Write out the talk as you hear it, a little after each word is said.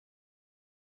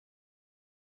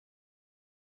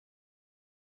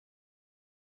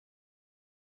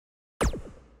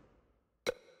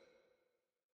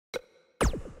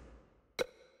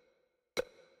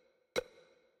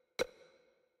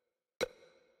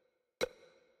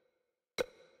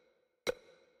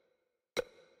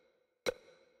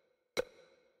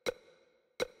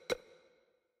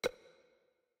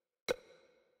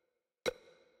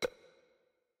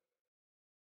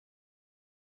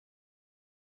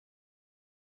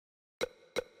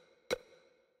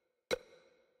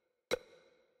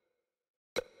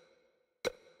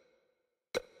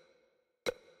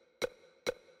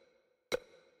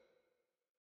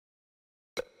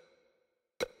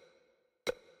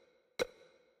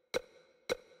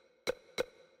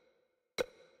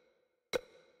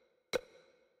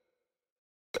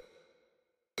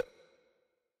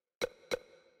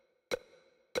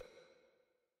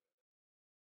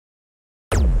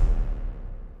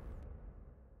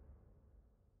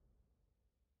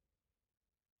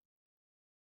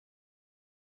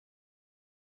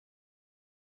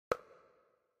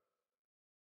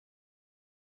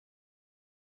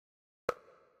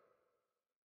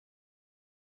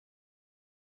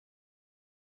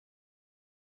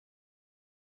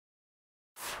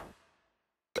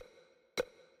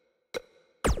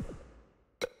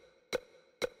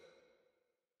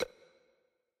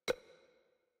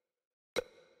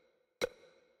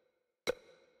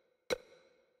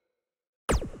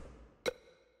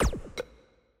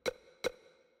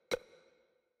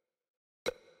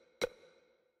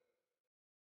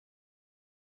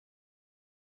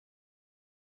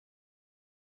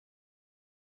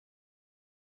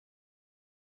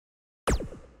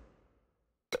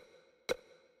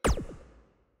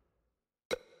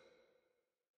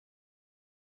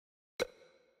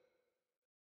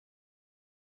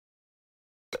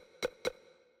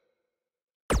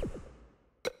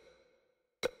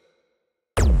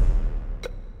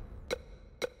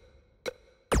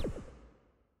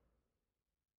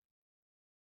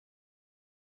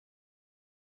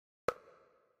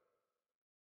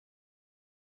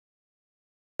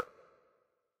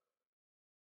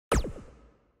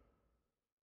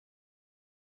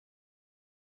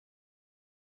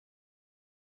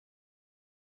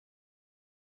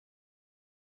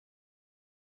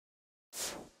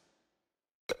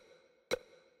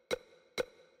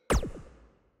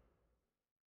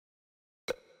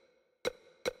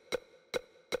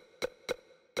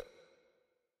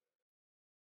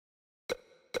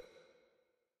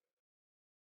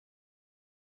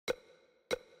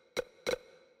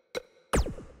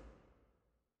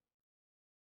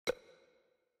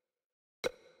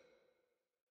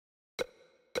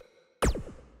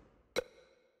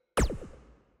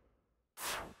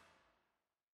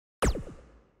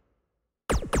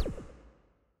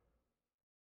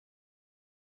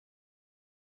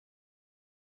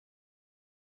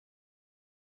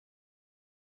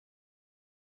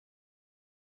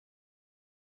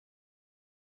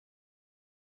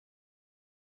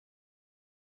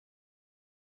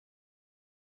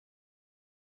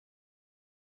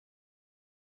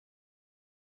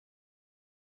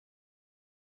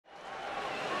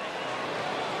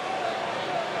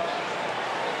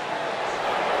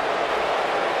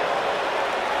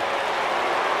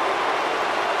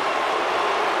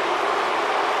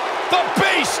The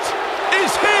Beast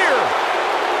is here!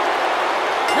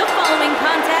 The following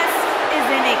contest is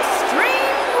an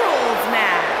Extreme Rules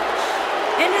match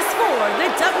and is for the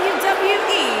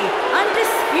WWE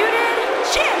Undisputed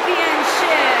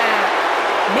Championship.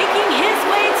 Making his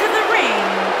way to the ring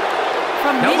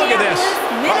from now Minneapolis,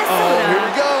 Minnesota, here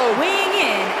we go. weighing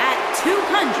in at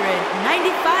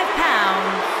 295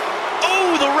 pounds.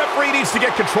 Oh, the referee needs to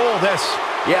get control of this.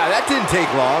 Yeah, that didn't take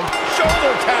long.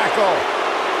 Shoulder tackle.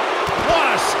 What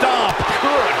a stomp.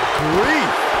 Good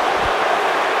grief.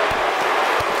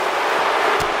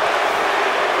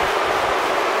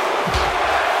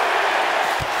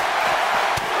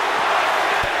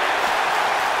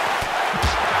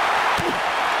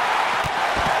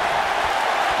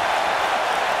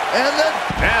 And then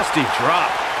Nasty drop.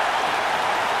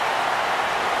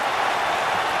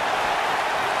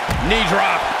 Knee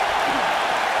drop.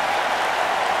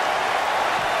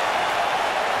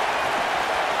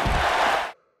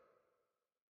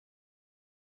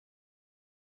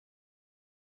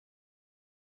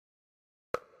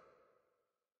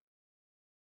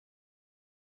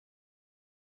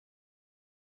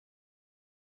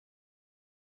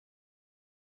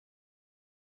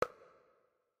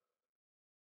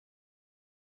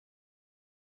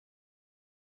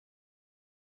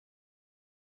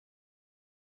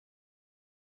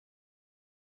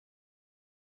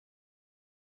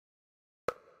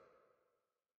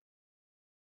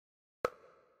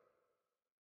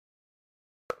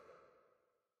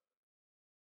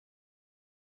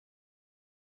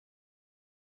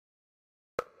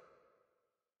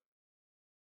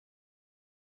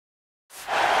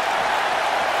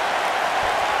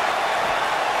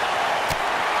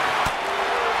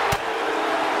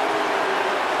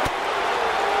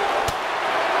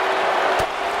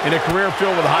 In a career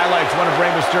filled with highlights, one of Rey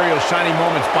Mysterio's shining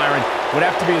moments, Byron, would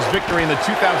have to be his victory in the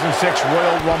 2006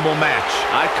 Royal Rumble match.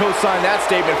 I'd co-sign that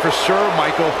statement for sure,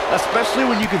 Michael, especially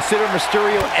when you consider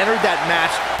Mysterio entered that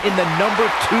match in the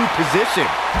 #2 position.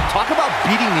 Talk about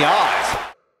beating the odds.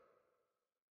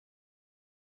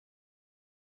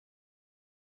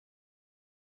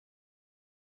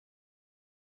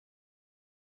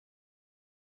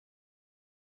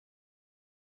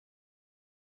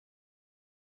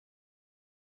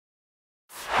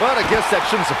 But I guess that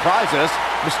shouldn't surprise us.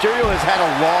 Mysterio has had a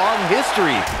long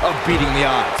history of beating the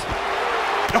odds.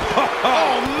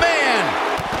 Oh, man!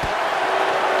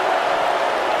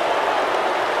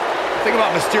 The thing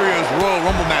about Mysterio's Royal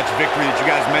Rumble match victory that you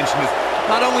guys mentioned is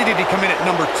not only did he come in at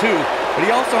 #2, but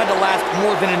he also had to last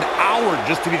more than an hour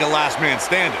just to be the last man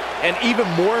standing. And even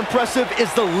more impressive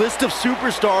is the list of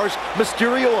superstars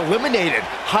Mysterio eliminated,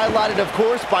 highlighted, of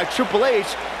course, by Triple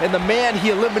H, and the man he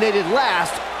eliminated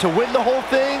last to win the whole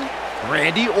thing,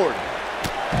 Randy Orton.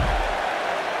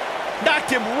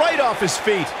 Knocked him right off his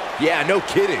feet. Yeah, no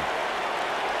kidding.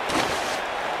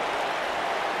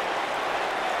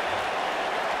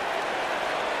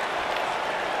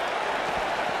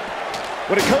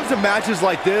 When it comes to matches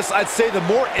like this, I'd say the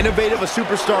more innovative a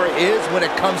superstar is when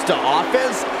it comes to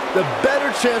offense, the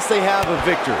better chance they have of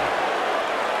victory.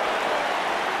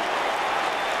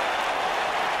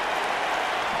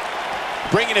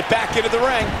 Bringing it back into the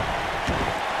ring.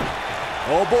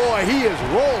 Oh boy, he is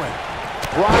rolling.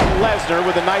 Brock Lesnar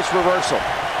with a nice reversal.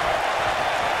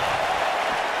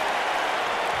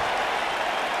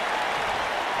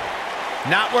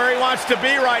 Not where he wants to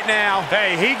be right now.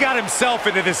 Hey, he got himself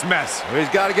into this mess. He's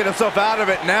got to get himself out of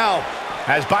it now.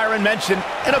 As Byron mentioned,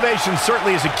 innovation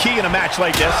certainly is a key in a match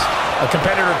like this. A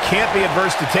competitor can't be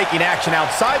adverse to taking action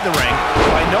outside the ring.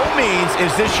 By no means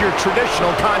is this your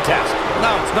traditional contest.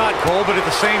 No, it's not, Cole, but at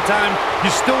the same time, you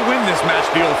still win this match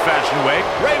the old-fashioned way.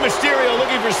 Rey Mysterio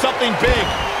looking for something big.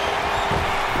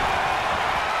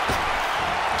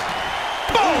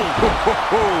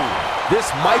 Boom! This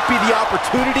might be the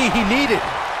opportunity he needed.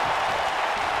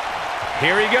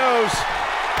 Here he goes.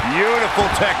 Beautiful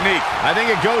technique. I think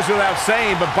it goes without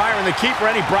saying, but Byron, the key for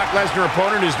any Brock Lesnar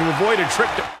opponent is to avoid a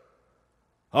trip to...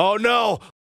 Oh no!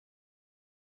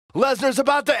 Lesnar's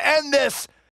about to end this!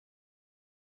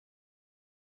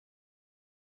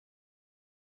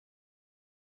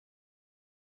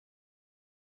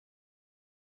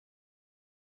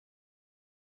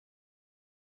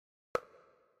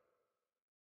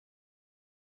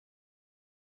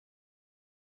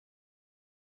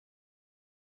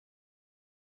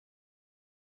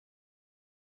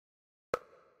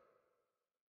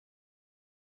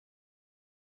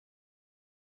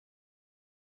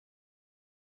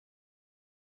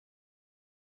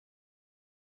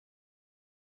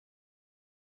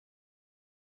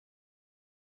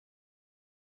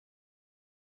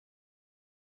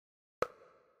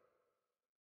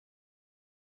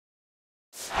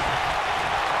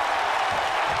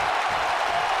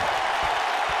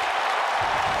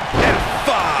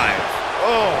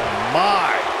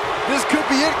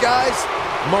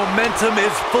 Momentum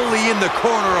is fully in the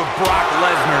corner of Brock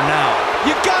Lesnar now.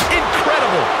 You got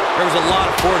incredible. There was a lot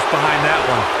of force behind that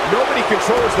one. Nobody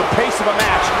controls the pace of a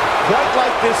match quite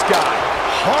like this guy.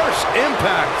 Harsh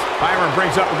impact. Byron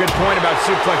brings up a good point about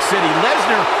Suplex City.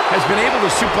 Lesnar has been able to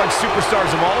suplex superstars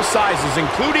of all sizes,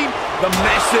 including the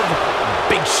massive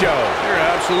Big Show. You're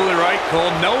absolutely right, Cole.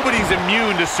 Nobody's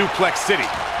immune to Suplex City.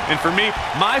 And for me,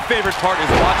 my favorite part is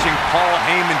watching Paul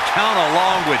Heyman count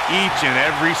along with each and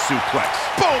every suplex.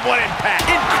 Boom, what impact.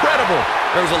 Incredible.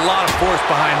 There was a lot of force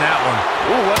behind that one.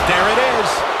 Ooh, what? There it is.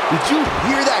 Did you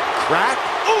hear that crack?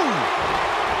 Ooh.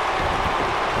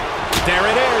 There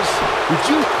it is. Did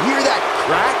you hear that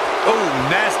crack? Oh,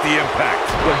 nasty impact.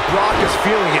 When Brock is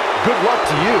feeling it, good luck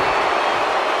to you.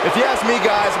 If you ask me,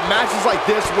 guys, matches like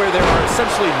this where there are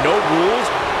essentially no rules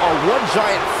are one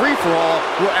giant free-for-all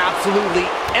where absolutely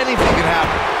anything can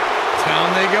happen.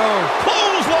 Down they go.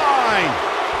 Clothesline.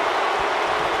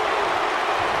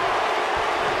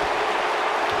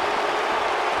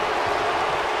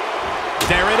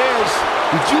 There it is.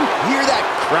 Did you hear that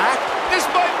crack? This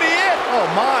might be it. Oh,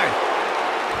 my.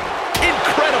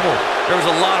 Incredible. There was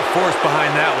a lot of force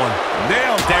behind that one.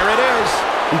 Nailed. There it is.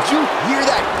 Did you hear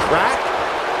that crack?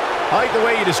 I like the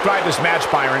way you describe this match,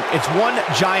 Byron. It's one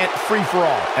giant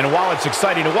free-for-all. And while it's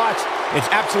exciting to watch, it's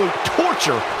absolute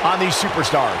torture on these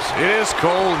superstars. It is,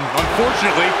 Cole. And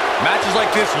unfortunately, matches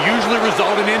like this usually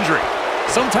result in injury.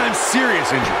 Sometimes serious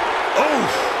injury. Oh,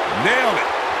 nailed it.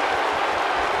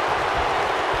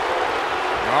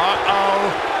 Uh-oh.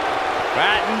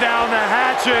 Batten down the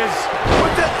hatches.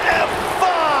 With the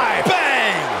F5.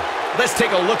 Bang! Let's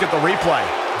take a look at the replay.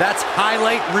 That's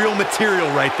highlight reel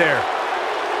material right there.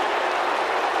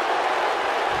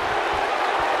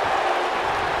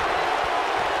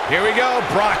 Here we go.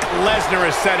 Brock Lesnar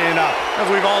is setting it up. As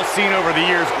we've all seen over the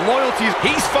years, loyalties.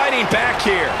 He's fighting back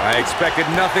here. I expected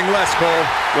nothing less, Cole.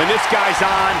 When this guy's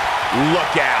on,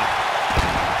 look out.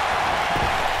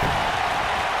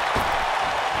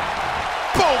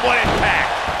 Boom, what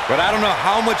impact. But I don't know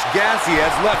how much gas he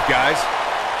has left, guys.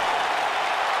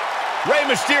 Rey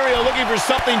Mysterio looking for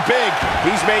something big.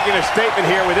 He's making a statement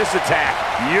here with this attack.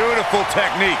 Beautiful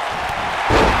technique.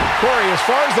 Corey, as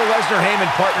far as the Lesnar-Heyman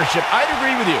partnership, I'd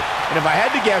agree with you. And if I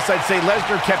had to guess, I'd say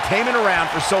Lesnar kept Heyman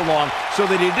around for so long so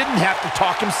that he didn't have to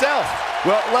talk himself.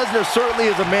 Well, Lesnar certainly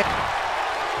is a man.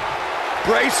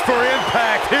 Brace for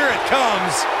impact. Here it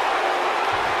comes.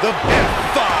 The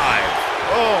F5.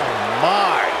 Oh,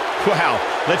 my. Wow,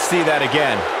 let's see that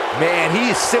again. Man, he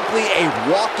is simply a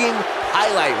walking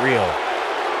highlight reel.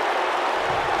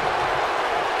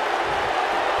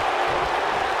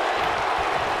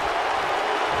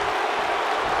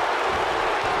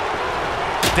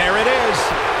 There it is.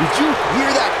 Did you hear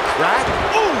that crack?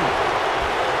 Ooh!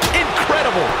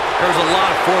 Incredible. There's a lot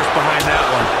of force behind that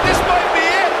one. This might be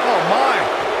it. Oh, my.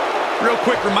 Real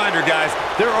quick reminder, guys,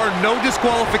 there are no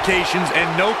disqualifications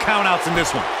and no countouts in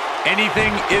this one.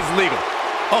 Anything is legal.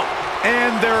 Oh,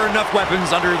 and there are enough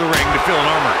weapons under the ring to fill an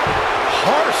armory.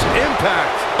 Harsh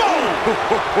impact. Boom!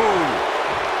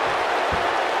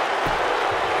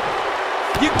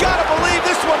 You gotta believe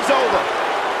this one's over.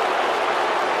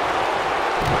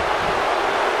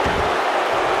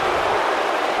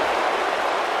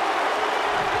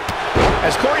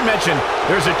 As Corey mentioned,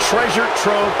 there's a treasure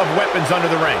trove of weapons under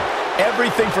the ring.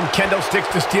 Everything from kendo sticks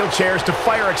to steel chairs to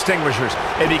fire extinguishers.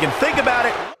 If you can think about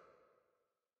it...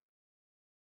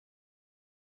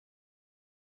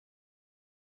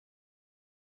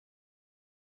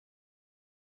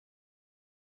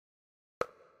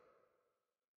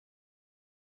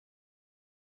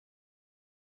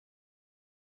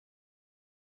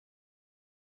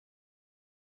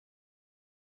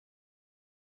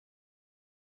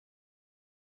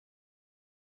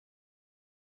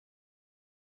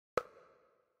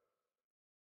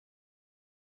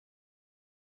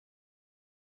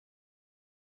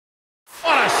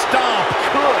 What a stomp!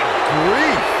 Good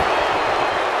grief.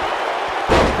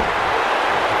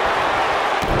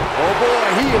 Oh, boy,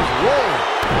 he is rolling.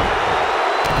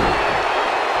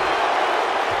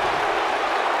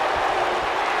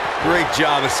 Great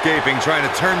job escaping, trying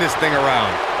to turn this thing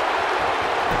around.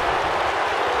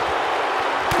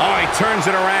 Oh, he turns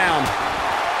it around.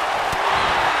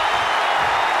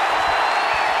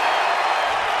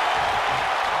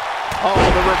 Oh,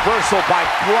 the reversal by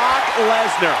Brock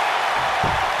Lesnar.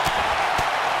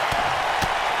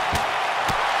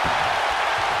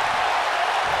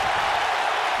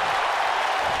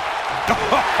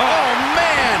 Oh,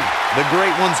 man! The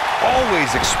great ones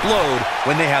always explode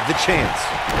when they have the chance.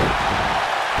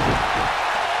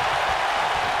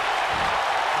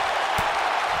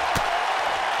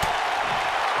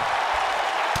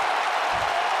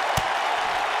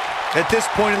 At this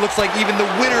point, it looks like even the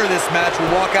winner of this match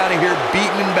will walk out of here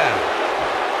beaten and battered.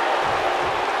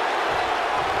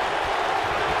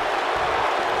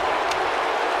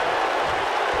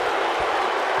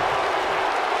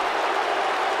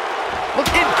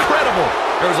 Look, incredible.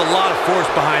 There was a lot of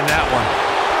force behind that one.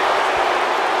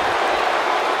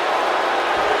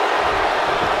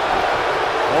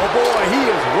 Oh boy, he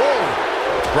is rolling.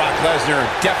 Brock Lesnar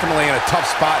definitely in a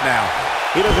tough spot now.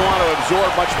 He doesn't want to absorb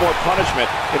much more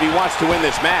punishment if he wants to win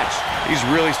this match. He's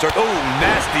really starting. Oh,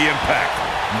 nasty impact.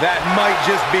 That might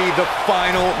just be the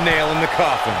final nail in the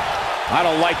coffin. I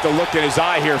don't like the look in his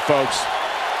eye here, folks.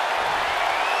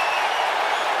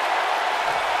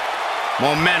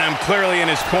 Momentum clearly in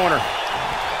his corner.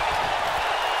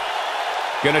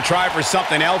 Gonna try for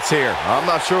something else here. I'm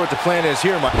not sure what the plan is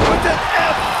here, Mike. With an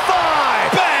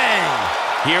F5! Bang!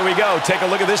 Here we go. Take a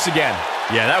look at this again.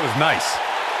 Yeah, that was nice.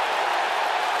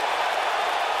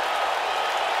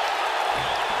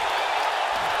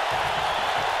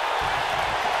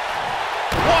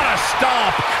 What a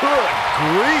stomp! Good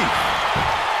grief!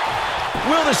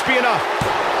 Will this be enough?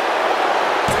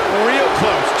 Real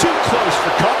close. Too close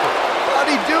for cover. How'd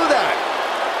he do that?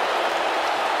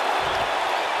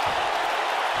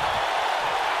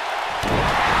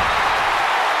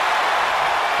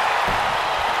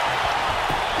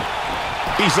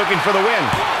 He's looking for the win.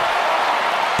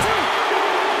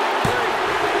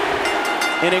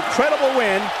 An incredible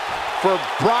win for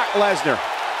Brock Lesnar.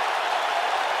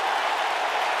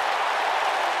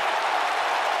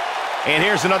 And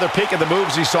here's another peek at the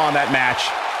moves he saw in that match.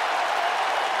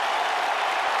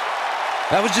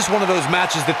 That was just one of those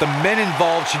matches that the men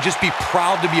involved should just be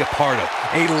proud to be a part of.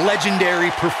 A legendary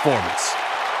performance.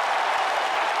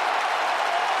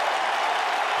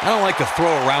 I don't like to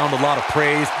throw around a lot of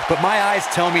praise, but my eyes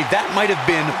tell me that might have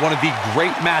been one of the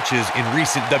great matches in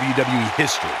recent WWE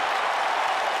history.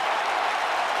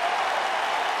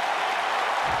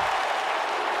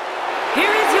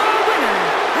 Here is your winner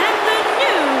and the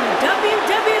new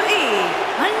WWE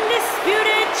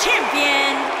Undisputed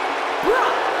Champion,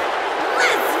 Brock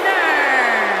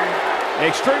Lesnar.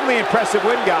 Extremely impressive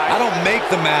win, guys. I don't make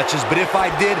the matches, but if I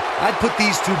did, I'd put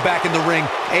these two back in the ring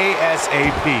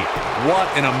ASAP. What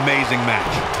an amazing match.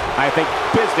 I think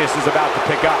business is about to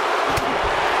pick up.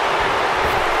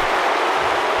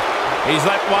 He's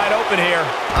left wide open here.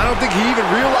 I don't think he even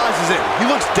realizes it. He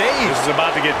looks dazed. This is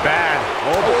about to get bad.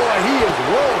 Oh boy, he is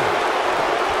rolling.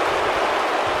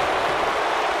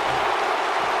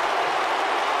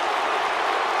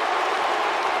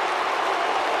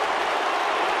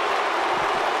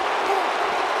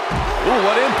 Ooh,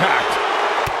 what impact.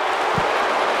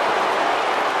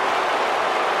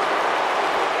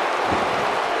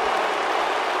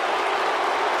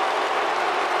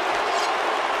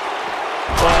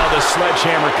 Oh, the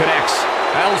sledgehammer connects.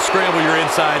 That'll scramble your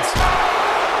insides.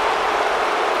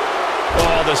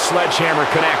 Oh, the sledgehammer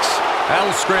connects.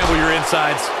 That'll scramble your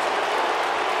insides.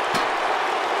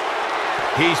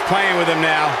 He's playing with him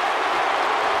now.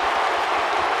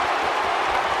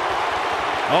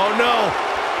 Oh, no.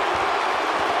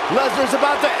 Lesnar's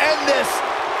about to end this.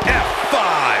 F5.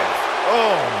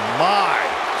 Oh, my.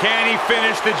 Can he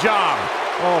finish the job?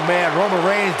 Oh, man, Roman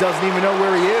Reigns doesn't even know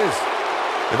where he is.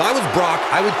 If I was Brock,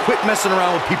 I would quit messing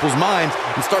around with people's minds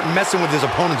and start messing with his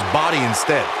opponent's body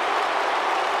instead.